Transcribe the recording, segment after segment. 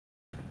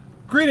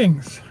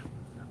Greetings.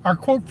 Our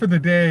quote for the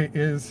day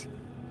is,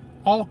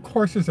 all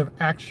courses of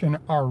action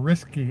are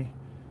risky,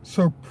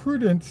 so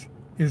prudence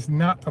is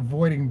not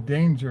avoiding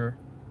danger.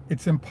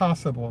 It's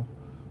impossible,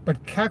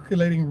 but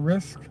calculating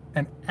risk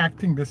and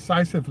acting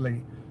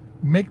decisively.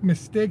 Make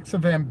mistakes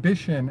of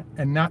ambition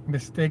and not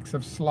mistakes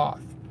of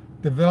sloth.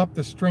 Develop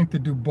the strength to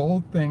do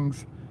bold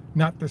things,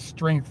 not the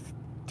strength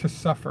to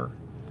suffer.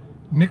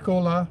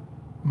 Nicola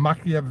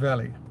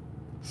Machiavelli,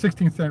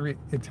 16th century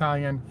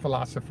Italian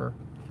philosopher.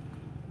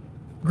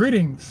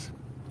 Greetings.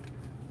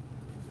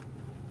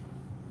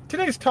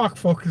 Today's talk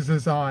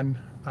focuses on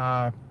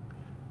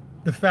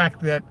the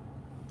fact that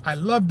I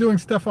love doing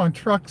stuff on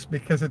trucks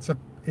because it's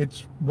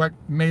what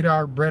made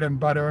our bread and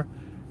butter,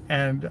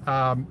 and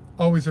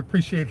always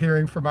appreciate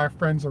hearing from our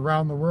friends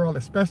around the world,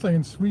 especially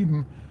in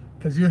Sweden,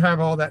 because you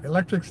have all that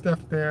electric stuff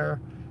there,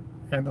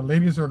 and the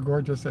ladies are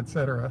gorgeous,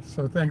 etc.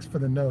 So thanks for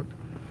the note.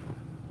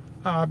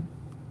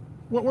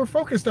 What we're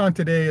focused on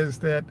today is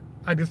that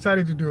I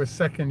decided to do a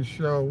second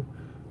show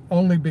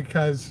only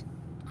because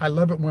I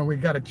love it when we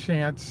got a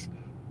chance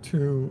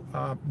to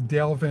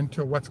delve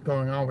into what's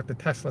going on with the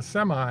Tesla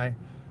Semi,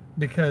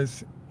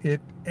 because it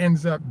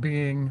ends up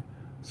being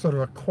sort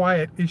of a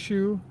quiet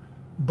issue,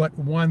 but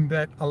one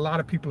that a lot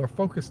of people are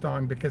focused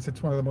on because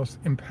it's one of the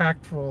most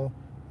impactful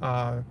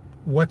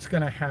what's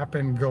going to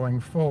happen going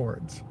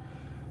forwards.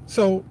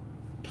 So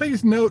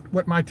please note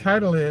what my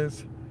title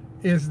is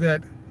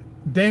that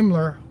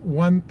Daimler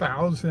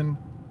 1,000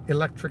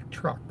 electric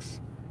trucks.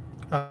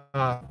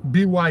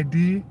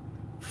 BYD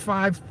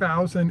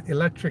 5,000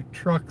 electric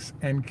trucks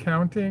and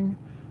counting,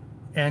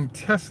 and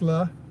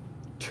Tesla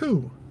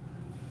 2.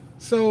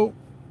 So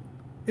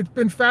it's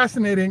been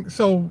fascinating.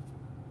 So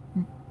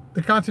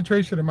the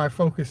concentration of my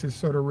focus is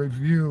sort of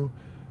review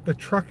the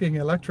trucking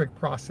electric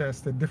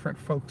process that different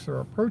folks are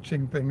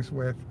approaching things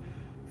with,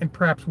 and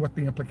perhaps what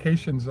the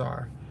implications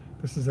are.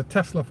 This is a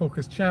Tesla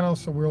focused channel,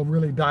 so we'll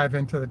really dive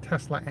into the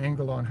Tesla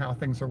angle on how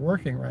things are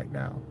working right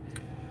now.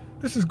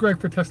 This is Greg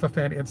for Tesla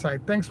Fan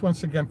Insight. Thanks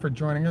once again for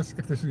joining us.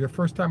 If this is your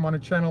first time on the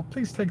channel,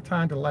 please take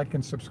time to like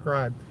and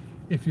subscribe.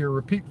 If you're a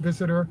repeat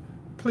visitor,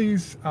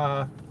 please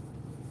don't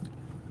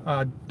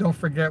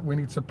forget we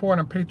need support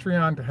on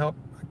Patreon to help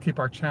keep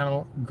our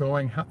channel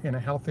going in a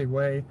healthy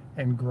way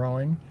and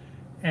growing.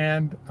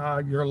 And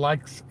your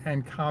likes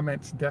and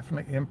comments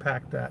definitely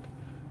impact that.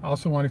 I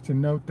also wanted to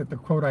note that the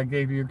quote I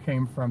gave you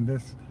came from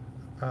this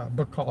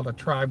book called A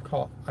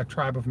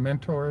Tribe of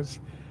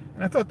Mentors.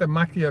 And I thought the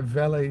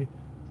Machiavelli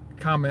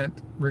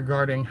comment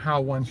regarding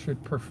how one should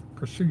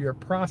pursue your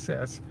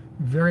process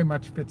very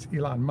much fits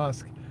Elon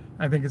Musk.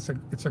 I think it's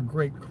a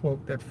great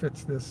quote that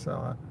fits this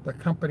the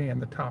company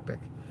and the topic.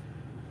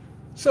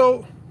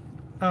 So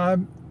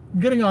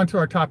getting on to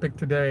our topic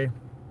today,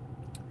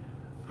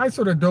 I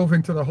sort of dove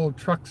into the whole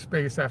truck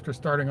space after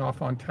starting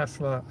off on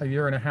Tesla a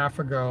year and a half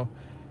ago,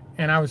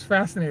 and I was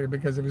fascinated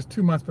because it was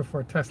 2 months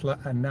before Tesla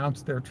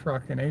announced their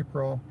truck in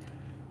April,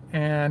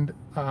 and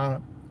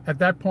at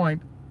that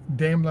point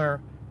Daimler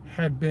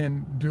had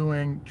been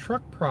doing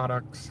truck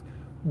products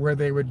where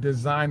they would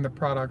design the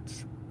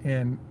products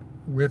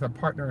with a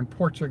partner in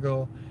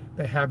Portugal.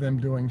 They have them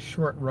doing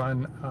short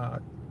run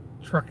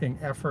trucking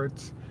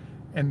efforts,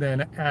 and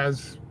then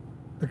as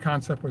the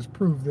concept was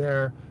proved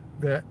there,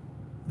 that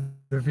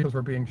the vehicles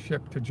were being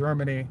shipped to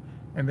Germany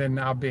and then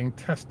now being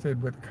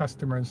tested with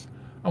customers,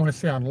 I want to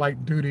say on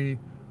light duty,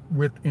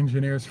 with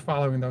engineers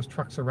following those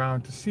trucks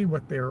around to see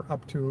what they were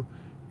up to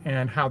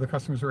and how the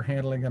customers were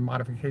handling and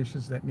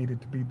modifications that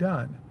needed to be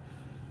done.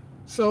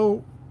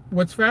 So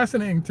what's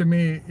fascinating to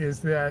me is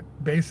that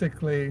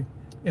basically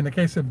in the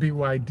case of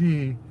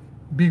BYD,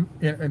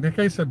 in the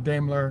case of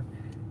Daimler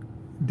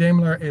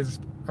is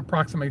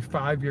approximately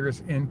 5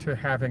 years into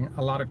having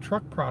a lot of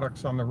truck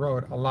products on the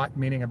road, a lot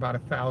meaning about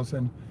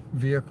 1,000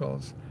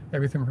 vehicles,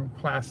 everything from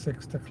class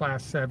 6 to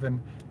class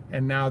 7,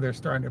 and now they're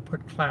starting to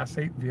put class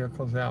 8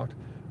 vehicles out.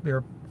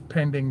 They're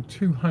pending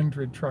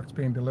 200 trucks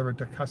being delivered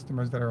to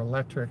customers that are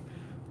electric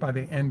by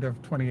the end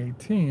of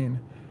 2018.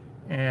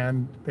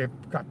 And they've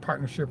got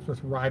partnerships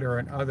with Ryder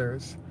and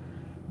others.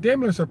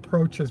 Daimler's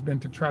approach has been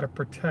to try to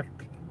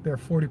protect their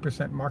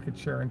 40% market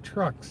share in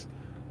trucks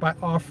by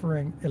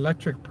offering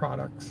electric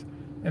products.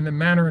 And the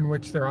manner in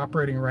which they're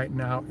operating right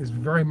now is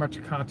very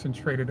much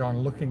concentrated on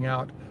looking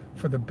out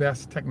for the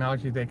best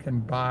technology they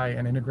can buy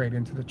and integrate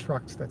into the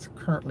trucks that's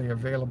currently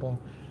available.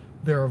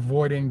 They're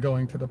avoiding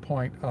going to the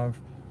point of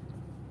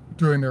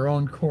doing their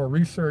own core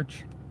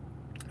research.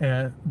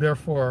 And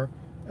therefore,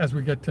 as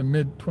we get to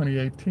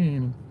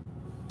mid-2018,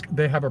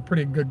 they have a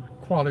pretty good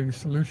quality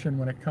solution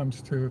when it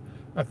comes to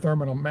a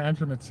thermal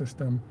management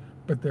system,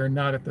 but they're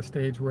not at the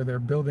stage where they're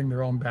building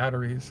their own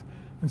batteries.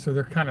 And so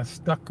they're kind of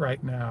stuck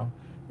right now.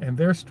 And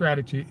their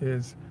strategy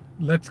is,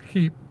 let's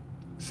keep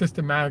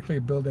systematically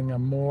building a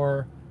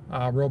more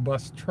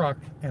robust truck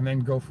and then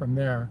go from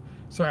there.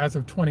 So as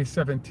of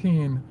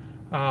 2017,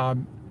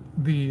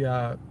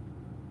 the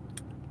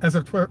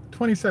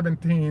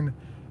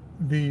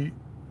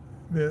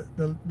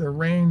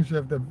range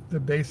of the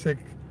basic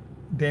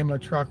Daimler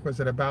truck was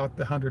at about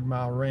the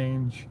 100-mile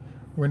range.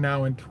 We're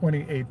now in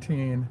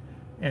 2018,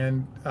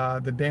 and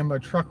the Daimler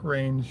truck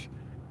range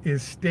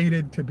is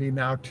stated to be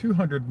now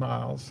 200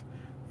 miles.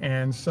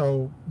 And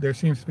so there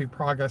seems to be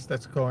progress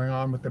that's going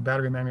on with the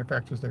battery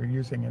manufacturers that are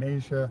using in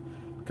Asia,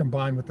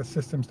 combined with the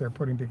systems they're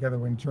putting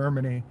together in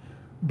Germany.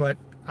 But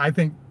I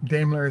think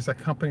Daimler is a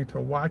company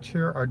to watch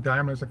here, or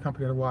Daimler is a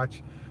company to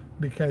watch,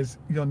 because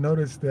you'll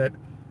notice that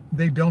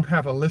they don't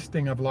have a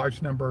listing of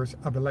large numbers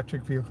of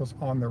electric vehicles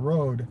on the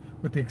road,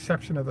 with the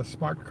exception of the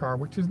smart car,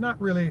 which is not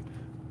really,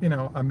 you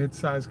know, a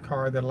mid-sized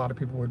car that a lot of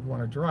people would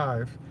want to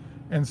drive.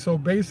 And so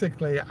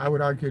basically, I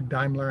would argue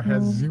Daimler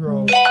has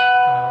zero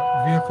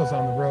vehicles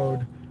on the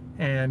road.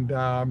 And,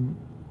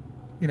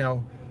 you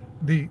know,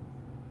 the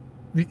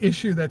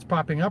issue that's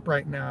popping up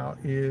right now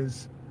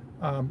is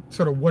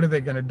sort of what are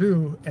they going to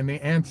do? And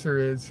the answer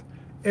is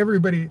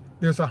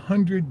there's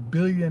 $100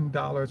 billion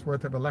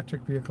worth of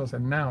electric vehicles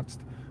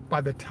announced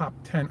by the top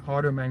 10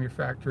 auto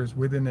manufacturers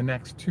within the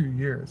next 2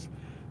 years.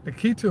 The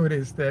key to it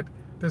is that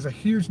there's a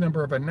huge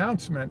number of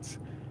announcements,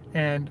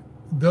 and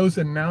those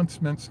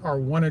announcements are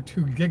 1 or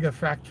 2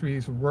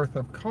 gigafactories worth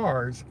of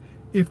cars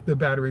if the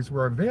batteries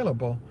were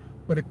available.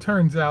 But it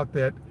turns out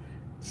that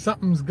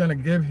something's going to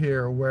give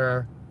here,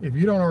 where if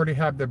you don't already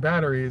have the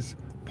batteries,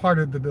 part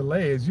of the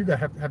delay is you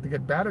have to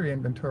get battery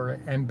inventory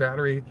and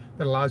battery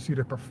that allows you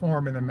to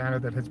perform in the manner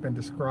that has been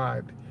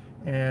described.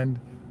 And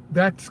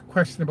that's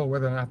questionable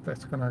whether or not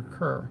that's going to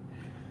occur.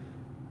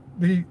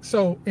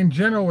 So in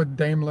general with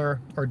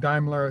Daimler,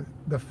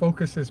 the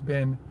focus has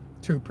been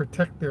to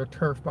protect their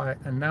turf by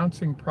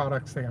announcing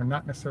products they are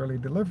not necessarily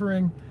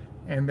delivering.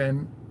 And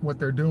then what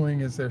they're doing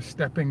is they're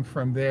stepping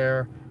from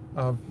there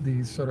of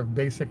these sort of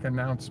basic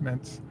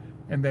announcements.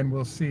 And then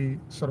we'll see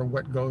sort of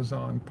what goes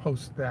on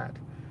post that.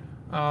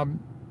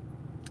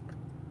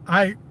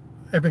 I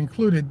have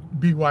included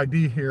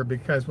BYD here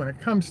because when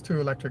it comes to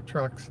electric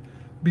trucks,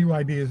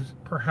 BYD is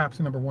perhaps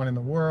number 1 in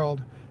the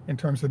world in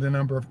terms of the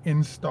number of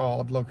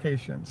installed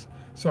locations.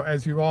 So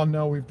as you all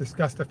know, we've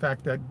discussed the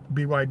fact that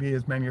BYD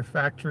is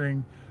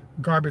manufacturing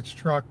garbage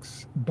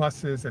trucks,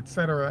 buses,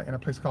 etc. in a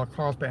place called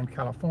Carlsbad,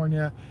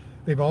 California.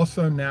 They've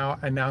also now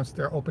announced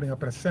they're opening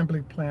up an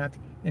assembly plant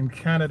in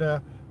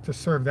Canada to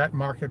serve that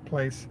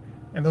marketplace.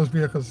 And those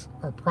vehicles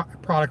or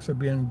products are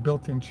being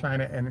built in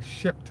China and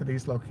shipped to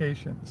these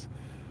locations.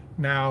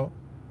 Now,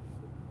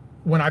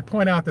 when I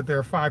point out that there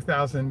are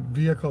 5,000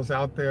 vehicles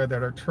out there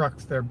that are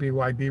trucks that are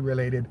BYD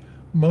related,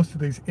 most of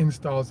these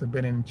installs have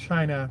been in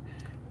China.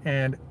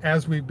 And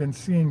as we've been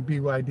seeing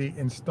BYD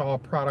install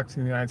products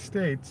in the United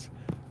States,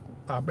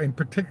 in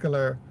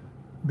particular,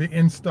 the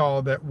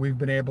install that we've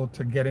been able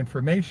to get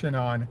information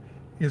on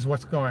is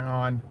what's going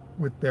on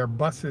with their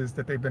buses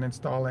that they've been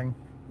installing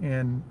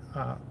in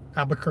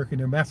Albuquerque,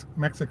 New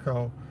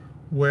Mexico,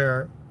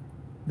 where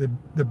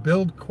the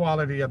build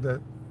quality of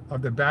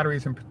the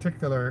batteries in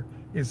particular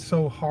is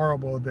so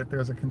horrible that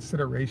there's a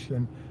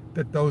consideration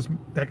that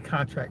that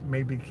contract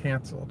may be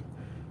canceled.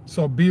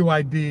 So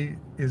BYD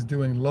is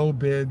doing low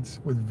bids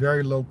with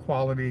very low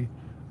quality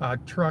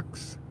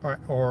trucks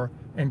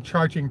and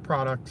charging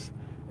products,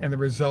 and the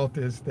result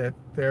is that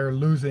they're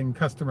losing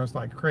customers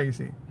like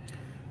crazy.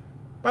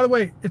 By the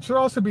way, it should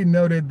also be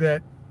noted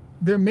that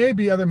there may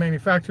be other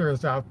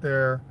manufacturers out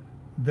there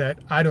that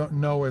I don't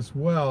know as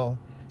well,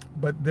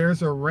 but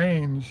there's a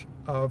range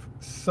of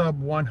sub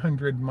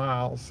 100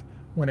 miles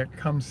when it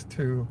comes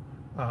to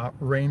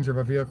range of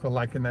a vehicle.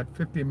 Like in that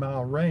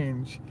 50-mile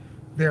range,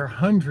 there are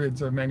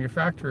hundreds of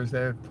manufacturers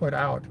that have put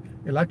out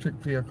electric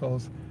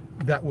vehicles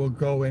that will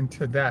go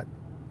into that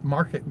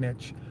market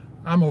niche.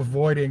 I'm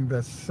avoiding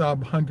the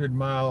sub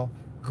 100-mile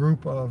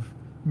group of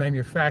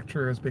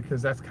manufacturers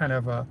because that's kind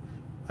of a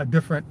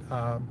different,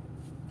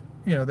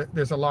 you know,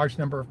 there's a large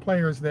number of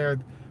players there.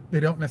 They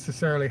don't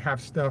necessarily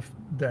have stuff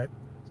that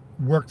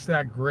works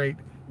that great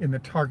in the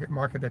target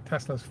market that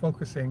Tesla's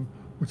focusing,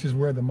 which is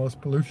where the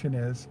most pollution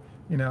is,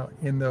 you know,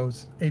 in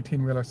those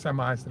 18-wheeler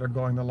semis that are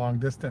going the long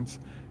distance.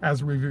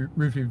 As we've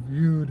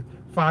reviewed,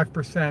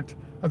 5%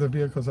 of the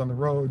vehicles on the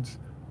roads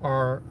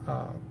are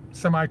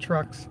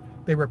semi-trucks.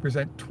 They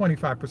represent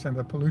 25% of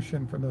the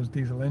pollution from those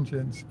diesel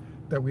engines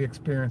that we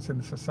experience in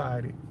the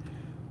society.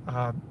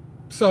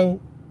 So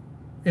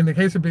in the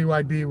case of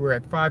BYD, we're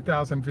at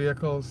 5,000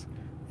 vehicles,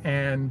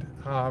 and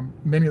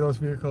many of those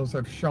vehicles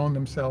have shown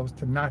themselves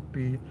to not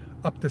be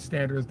up to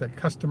standards that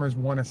customers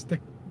want to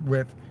stick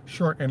with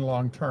short and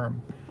long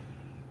term.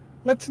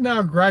 Let's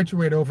now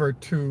graduate over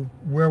to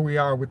where we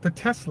are with the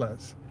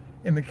Teslas.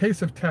 In the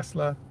case of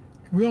Tesla,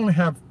 we only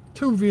have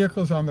 2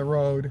 vehicles on the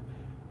road,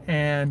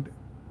 and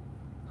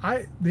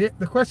the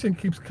question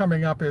keeps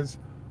coming up is,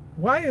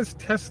 why is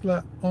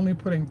Tesla only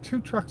putting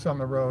 2 trucks on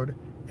the road,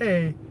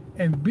 A,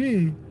 and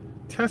B,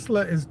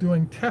 Tesla is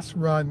doing test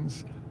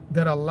runs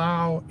that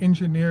allow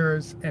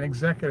engineers and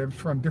executives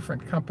from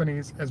different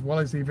companies, as well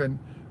as even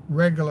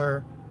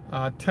regular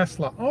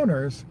Tesla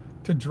owners,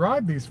 to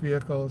drive these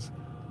vehicles,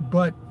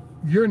 but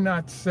you're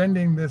not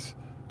sending this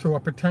to a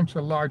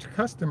potential large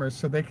customer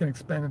so they can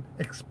spend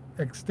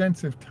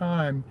extensive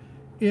time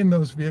in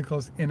those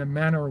vehicles in a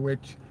manner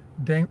which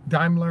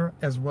Daimler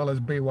as well as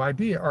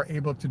BYD are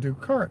able to do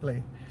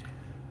currently.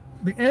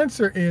 the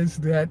answer is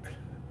that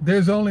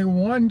there's only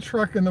one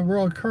truck in the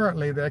world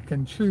currently that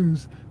can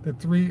choose the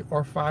 300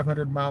 or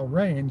 500-mile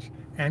range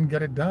and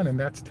get it done, and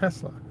that's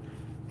Tesla.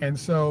 And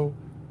so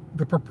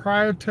the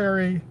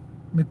proprietary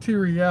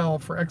material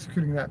for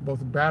executing that, both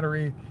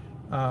battery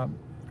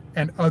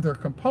and other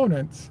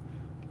components,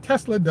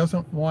 Tesla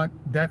doesn't want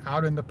that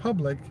out in the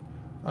public,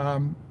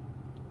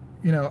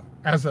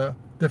 as a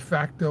de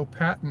facto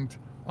patent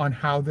on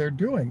how they're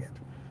doing it.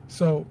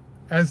 So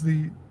as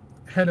the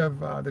head of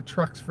the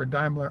trucks for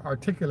Daimler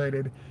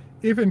articulated,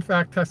 if in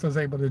fact Tesla is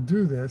able to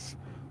do this,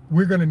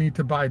 we're going to need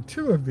to buy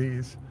 2 of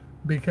these,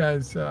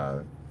 because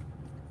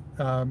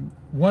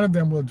one of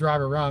them will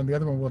drive around, the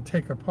other one will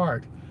take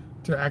apart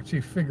to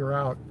actually figure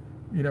out,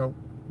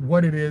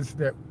 what it is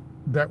that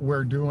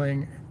we're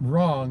doing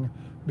wrong,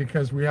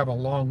 because we have a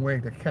long way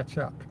to catch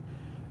up.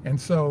 And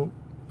so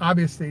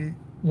obviously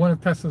one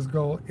of Tesla's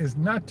goal is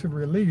not to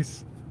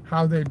release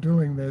how they're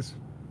doing this,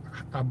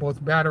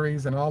 both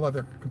batteries and all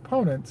other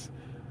components,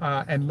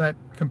 and let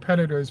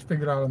competitors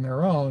figure it out on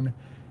their own.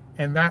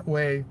 And that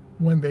way,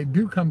 when they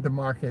do come to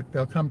market,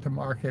 they'll come to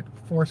market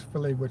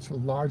forcefully with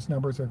large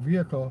numbers of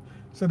vehicles,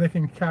 so they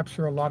can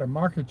capture a lot of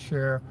market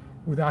share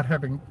without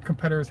having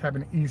competitors have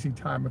an easy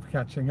time of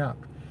catching up.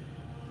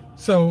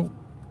 So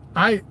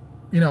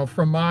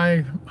from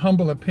my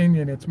humble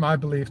opinion, it's my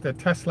belief that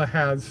Tesla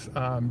has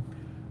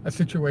a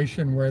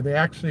situation where they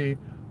actually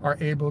are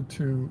able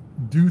to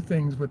do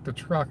things with the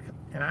truck.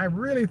 And I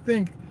really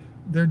think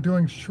they're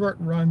doing short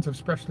runs of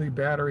specialty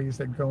batteries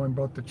that go in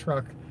both the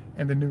truck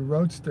and the new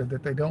Roadster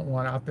that they don't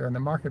want out there in the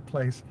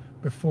marketplace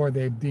before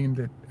they've deemed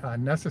it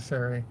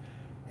necessary.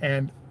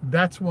 And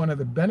that's one of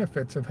the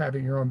benefits of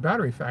having your own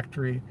battery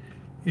factory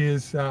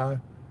is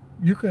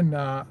you can,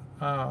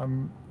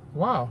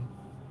 wow,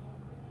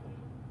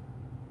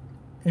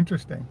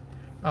 interesting.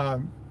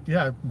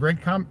 Yeah, great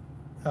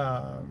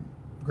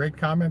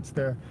comments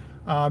there.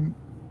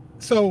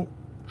 So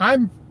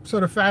I'm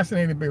sort of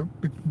fascinated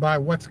by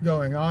what's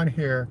going on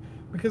here,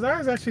 because I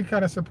was actually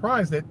kind of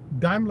surprised that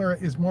Daimler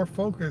is more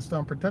focused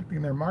on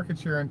protecting their market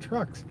share in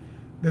trucks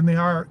than they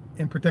are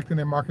in protecting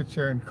their market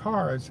share in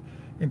cars,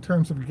 in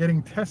terms of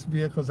getting test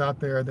vehicles out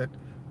there that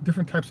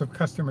different types of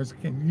customers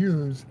can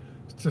use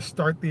to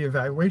start the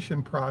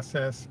evaluation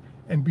process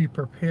and be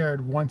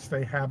prepared once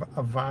they have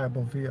a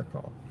viable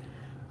vehicle.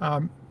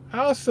 I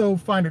also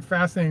find it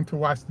fascinating to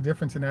watch the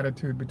difference in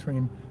attitude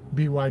between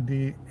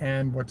BYD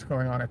and what's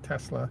going on at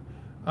Tesla,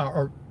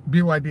 or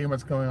BYD and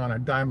what's going on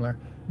at Daimler.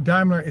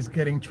 Daimler is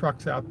getting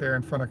trucks out there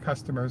in front of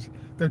customers.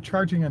 They're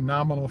charging a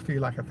nominal fee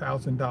like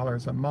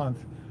 $1,000 a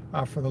month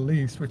for the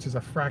lease, which is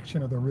a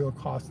fraction of the real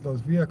cost of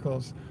those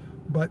vehicles.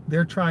 But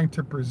they're trying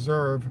to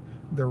preserve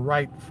the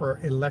right for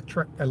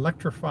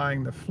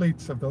electrifying the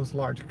fleets of those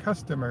large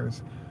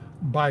customers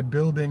by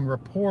building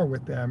rapport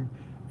with them.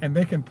 And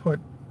they can put,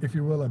 if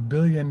you will, $1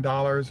 billion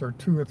or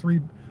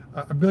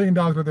 $1 billion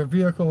worth of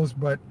vehicles,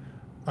 but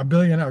 $1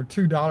 billion or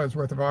 $2 billion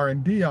worth of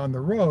R&D on the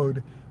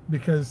road,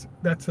 because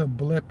that's a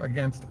blip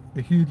against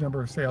the huge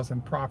number of sales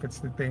and profits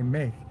that they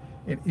make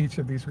in each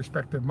of these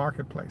respective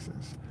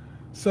marketplaces.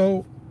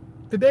 So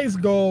today's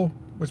goal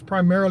was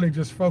primarily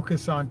just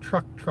focus on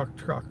truck,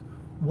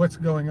 what's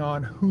going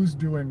on, who's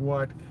doing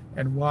what,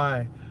 and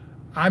why.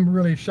 I'm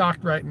really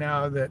shocked right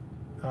now that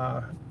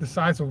the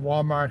size of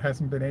Walmart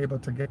hasn't been able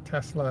to get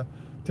Tesla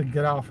to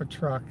get off a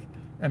truck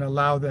and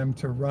allow them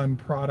to run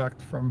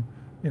product from,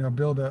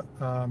 build a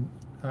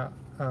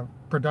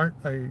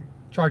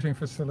charging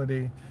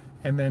facility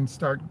and then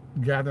start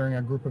gathering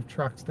a group of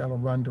trucks that'll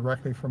run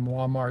directly from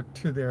Walmart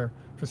to their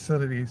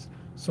facilities,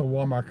 so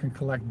Walmart can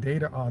collect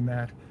data on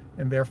that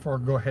and therefore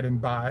go ahead and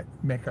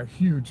make a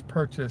huge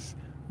purchase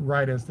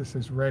right as this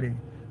is ready.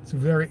 It's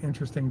very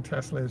interesting.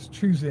 Tesla is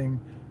choosing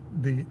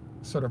the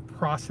sort of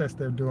process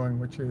they're doing,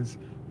 which is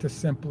to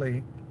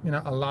simply,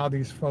 allow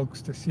these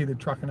folks to see the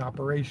truck in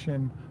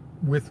operation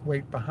with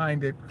weight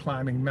behind it,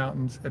 climbing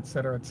mountains, et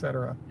cetera, et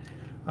cetera.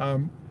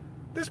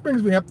 This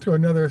brings me up to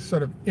another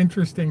sort of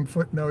interesting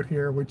footnote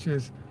here, which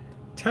is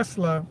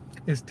Tesla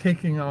is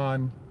taking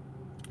on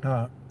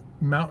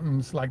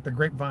mountains like the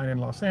Grapevine in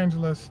Los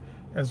Angeles,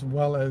 as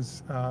well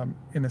as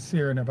in the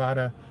Sierra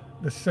Nevada,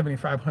 the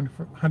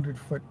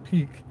 7,500-foot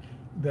peak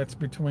that's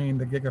between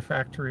the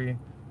Gigafactory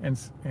and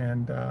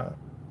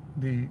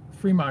the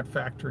Fremont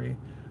factory.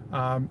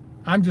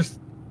 I'm just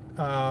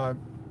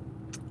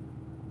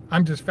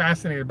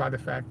fascinated by the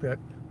fact that,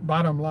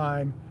 bottom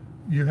line,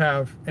 you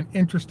have an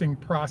interesting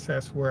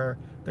process where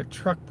the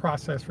truck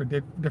process for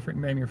different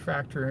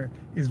manufacturer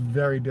is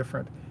very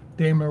different.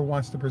 Daimler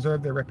wants to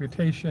preserve their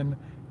reputation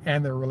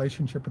and their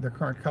relationship with their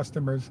current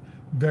customers.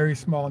 Very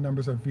small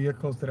numbers of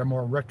vehicles that are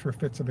more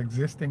retrofits of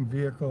existing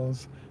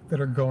vehicles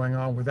that are going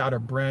on without a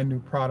brand new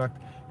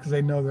product, because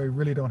they know they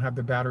really don't have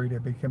the battery to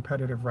be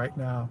competitive right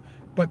now.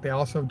 But they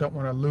also don't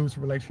want to lose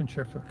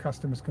relationships with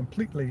customers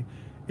completely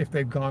if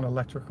they've gone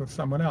electric with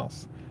someone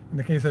else. In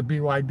the case of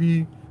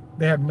BYD,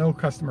 they have no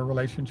customer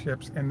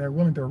relationships, and they're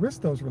willing to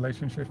risk those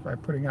relationships by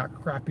putting out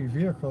crappy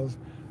vehicles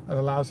that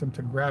allows them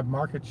to grab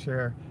market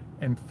share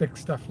and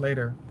fix stuff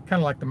later.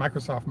 Kind of like the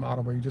Microsoft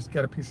model where you just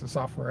get a piece of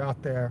software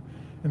out there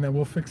and then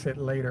we'll fix it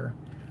later.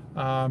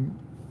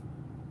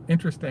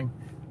 Interesting.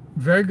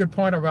 Very good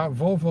point about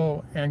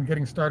Volvo and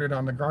getting started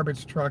on the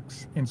garbage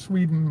trucks in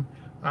Sweden.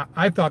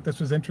 I thought this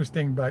was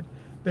interesting, but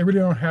they really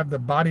don't have the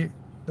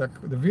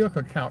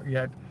vehicle count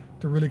yet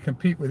to really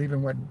compete with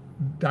even what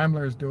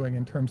Daimler is doing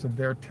in terms of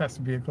their test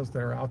vehicles that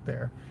are out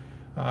there.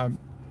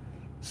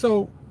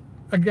 So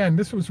again,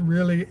 this was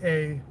really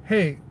a,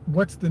 hey,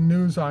 what's the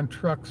news on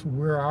trucks?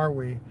 Where are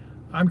we?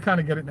 I'm kind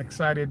of getting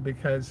excited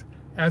because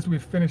as we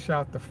finish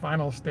out the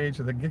final stage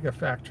of the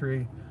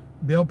Gigafactory,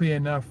 there'll be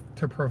enough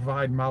to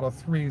provide Model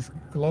 3s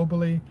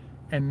globally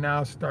and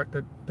now start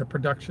the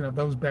production of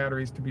those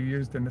batteries to be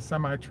used in the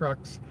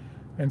semi-trucks.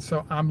 And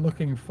so I'm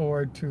looking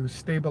forward to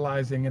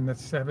stabilizing in the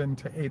 7,000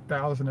 to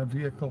 8,000 a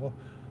vehicle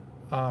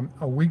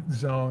a week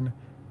zone.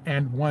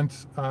 And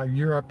once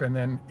Europe and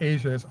then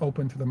Asia is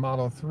open to the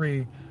Model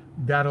 3,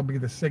 that'll be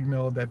the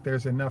signal that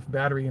there's enough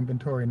battery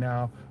inventory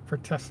now for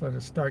Tesla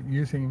to start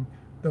using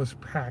those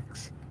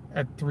packs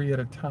at 3 at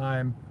a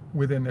time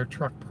within their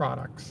truck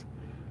products.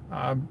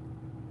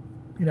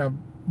 You know,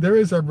 there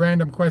is a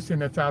random question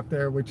that's out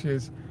there, which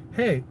is,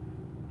 hey,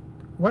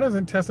 why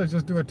doesn't Tesla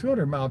just do a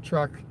 200-mile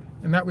truck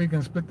and that we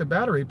can split the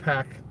battery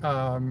pack?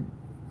 You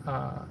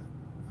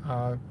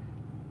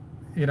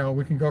know,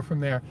 we can go from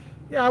there.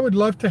 Yeah, I would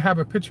love to have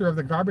a picture of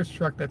the garbage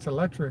truck that's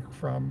electric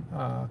from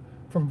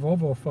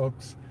Volvo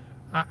folks.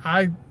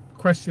 I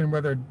question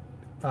whether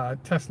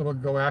Tesla will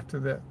go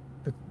after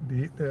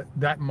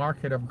that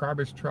market of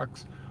garbage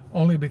trucks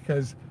only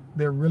because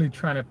they're really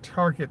trying to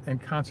target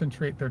and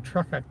concentrate their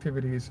truck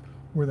activities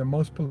where the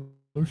most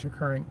pollution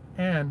occurring,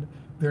 and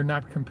they're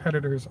not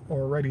competitors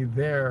already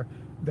there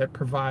that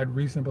provide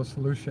reasonable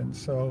solutions.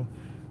 So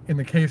in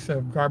the case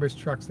of garbage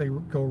trucks, they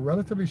go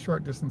relatively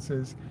short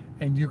distances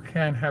and you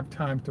can have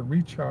time to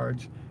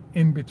recharge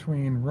in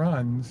between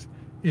runs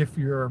if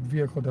your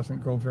vehicle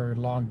doesn't go very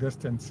long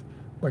distance,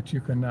 but you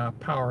can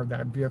power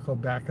that vehicle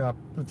back up.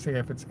 Let's say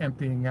if it's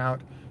emptying out,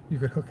 you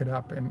could hook it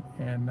up and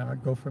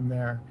go from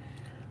there.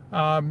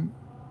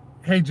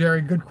 Hey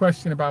Jerry, good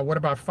question about what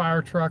about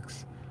fire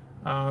trucks?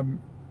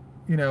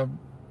 You know,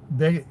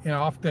 they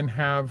often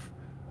have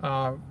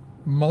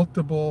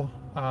multiple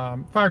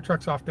fire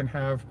trucks often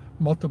have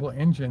multiple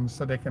engines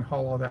so they can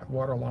haul all that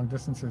water long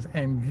distances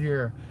and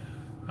gear.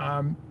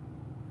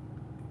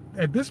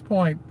 At this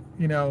point,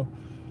 you know,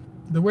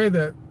 the way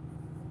that,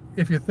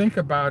 if you think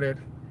about it,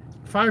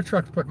 fire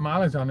trucks put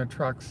mileage on the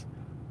trucks,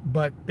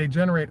 but they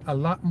generate a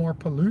lot more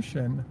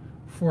pollution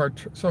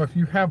so if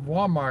you have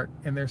Walmart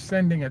and they're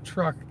sending a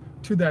truck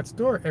to that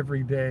store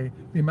every day,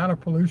 the amount of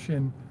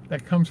pollution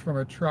that comes from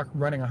a truck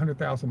running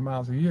 100,000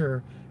 miles a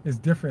year is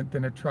different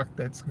than a truck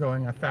that's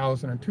going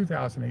 1,000 or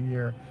 2,000 a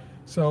year.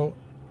 So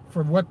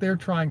for what they're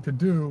trying to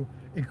do,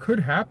 it could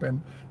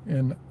happen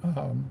in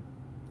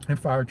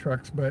fire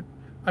trucks, but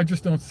I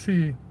just don't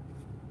see,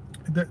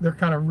 they're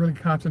kind of really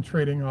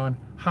concentrating on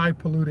high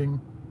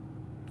polluting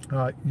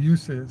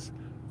uses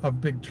of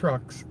big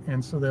trucks.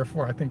 And so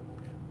therefore I think,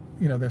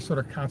 you know, they're sort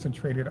of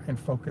concentrated and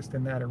focused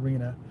in that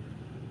arena.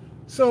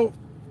 So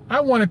I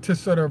wanted to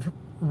sort of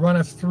run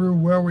us through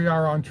where we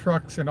are on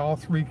trucks in all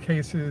three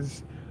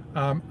cases.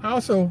 I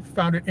also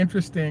found it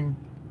interesting,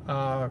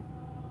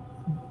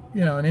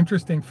 you know, an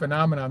interesting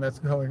phenomenon that's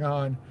going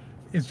on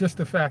is just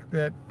the fact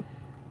that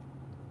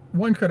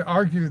one could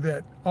argue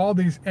that all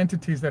these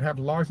entities that have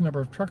a large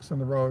number of trucks on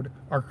the road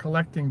are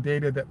collecting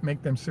data that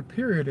make them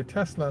superior to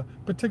Tesla,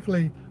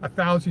 particularly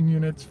 1,000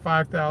 units,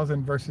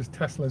 5,000 versus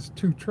Tesla's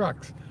 2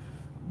 trucks.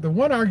 The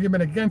one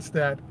argument against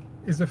that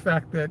is the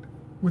fact that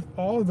with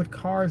all the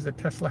cars that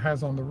Tesla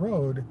has on the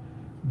road,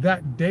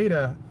 that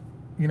data,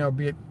 you know,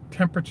 be it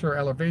temperature,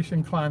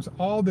 elevation climbs,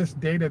 all this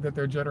data that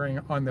they're generating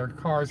on their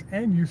cars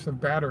and use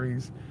of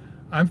batteries,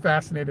 I'm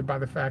fascinated by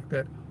the fact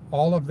that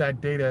all of that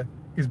data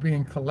is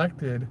being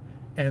collected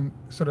and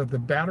sort of the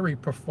battery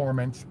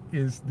performance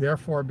is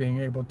therefore being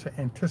able to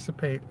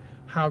anticipate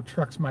how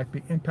trucks might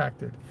be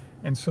impacted.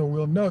 And so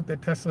we'll note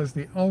that Tesla is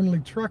the only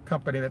truck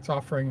company that's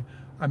offering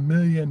a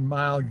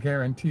 1,000,000-mile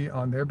guarantee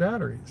on their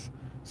batteries.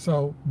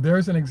 So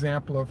there's an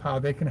example of how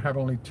they can have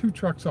only 2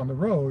 trucks on the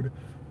road,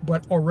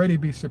 but already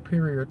be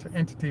superior to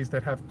entities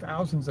that have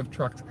thousands of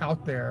trucks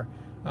out there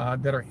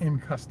that are in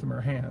customer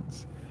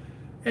hands.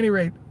 At any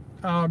rate,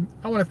 I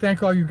want to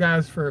thank all you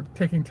guys for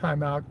taking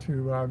time out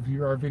to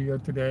view our video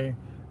today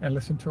and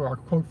listen to our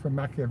quote from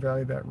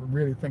Machiavelli that we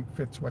really think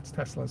fits what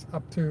Tesla's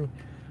up to.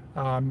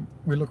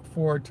 We look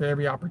forward to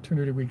every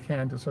opportunity we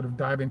can to sort of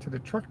dive into the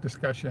truck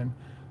discussion,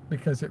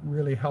 because it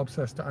really helps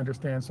us to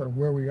understand sort of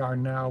where we are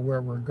now,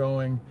 where we're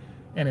going,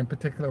 and in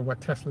particular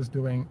what Tesla's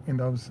doing in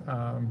those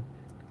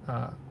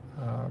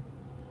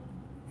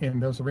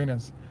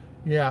arenas.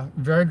 Yeah,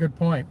 very good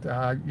point.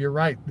 You're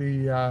right.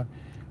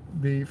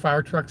 The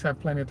fire trucks have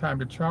plenty of time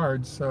to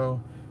charge, so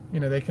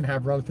you know they can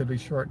have relatively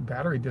short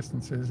battery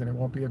distances, and it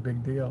won't be a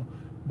big deal.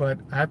 But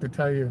I have to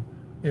tell you,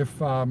 if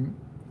I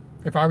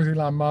was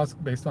Elon Musk,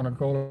 based on a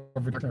goal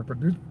of reduction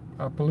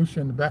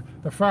pollution.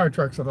 The fire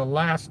trucks are the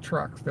last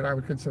trucks that I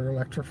would consider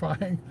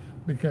electrifying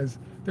because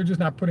they're just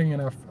not putting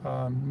enough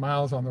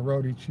miles on the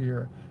road each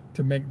year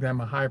to make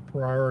them a high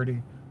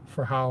priority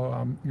for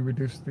how you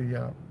reduce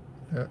the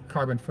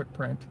carbon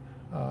footprint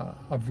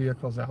of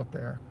vehicles out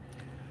there.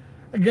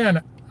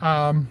 Again,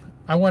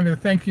 I wanted to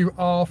thank you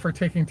all for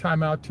taking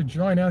time out to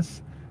join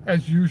us.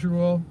 As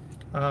usual,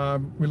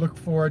 we look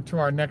forward to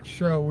our next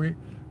show.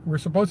 We're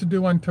supposed to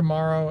do one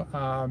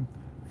tomorrow.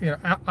 You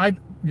know,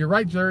 you're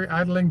right, Jerry.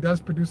 Idling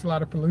does produce a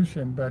lot of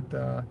pollution, but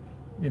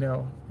you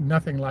know,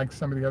 nothing like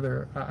some of the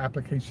other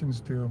applications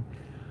do.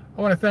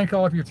 I want to thank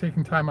all of you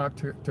taking time out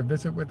to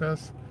visit with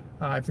us.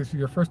 If this is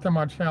your first time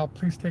on our channel,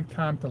 please take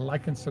time to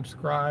like and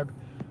subscribe.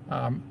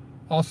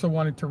 Also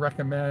wanted to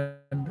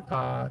recommend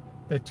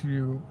that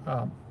you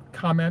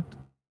comment.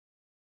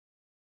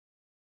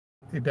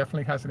 It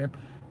definitely has an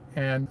impact,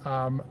 and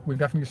we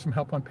definitely need some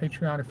help on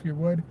Patreon if you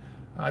would.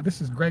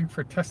 This is Greg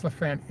for Tesla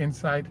Fan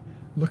Insight.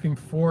 Looking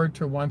forward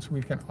to once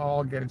we can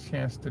all get a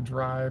chance to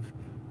drive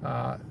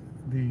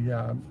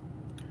the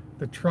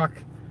truck.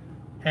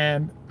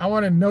 And I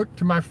want to note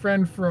to my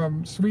friend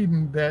from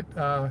Sweden that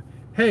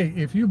hey,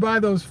 if you buy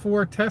those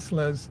 4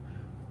 Teslas,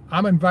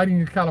 I'm inviting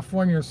you to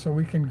California so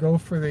we can go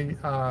for the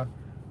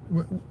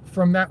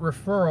from that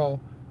referral.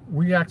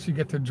 We actually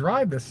get to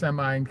drive the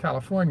semi in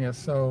California,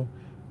 so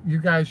you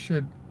guys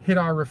should hit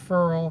our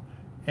referral,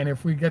 and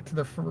if we get to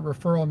the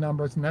referral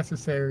numbers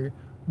necessary,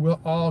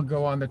 we'll all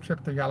go on the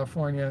trip to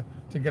California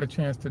to get a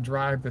chance to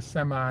drive the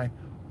semi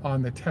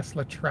on the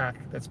Tesla track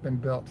that's been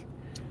built.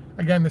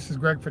 Again, this is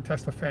Greg for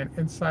Tesla Fan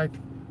Insight.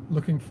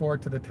 Looking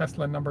forward to the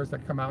Tesla numbers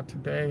that come out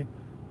today.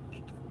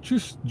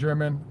 Tschüss,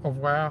 German, au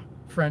revoir,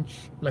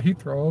 French,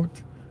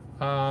 Lahitraot,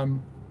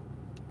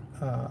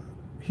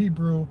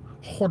 Hebrew,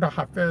 Choda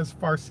Hafez,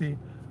 Farsi,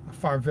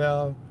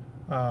 Farvel,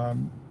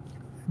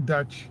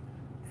 Dutch,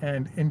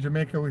 and in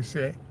Jamaica we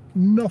say,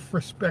 enough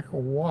respect,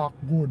 walk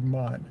good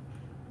man.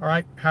 All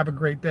right, have a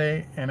great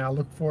day, and I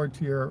look forward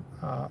to your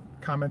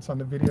comments on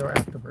the video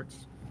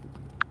afterwards.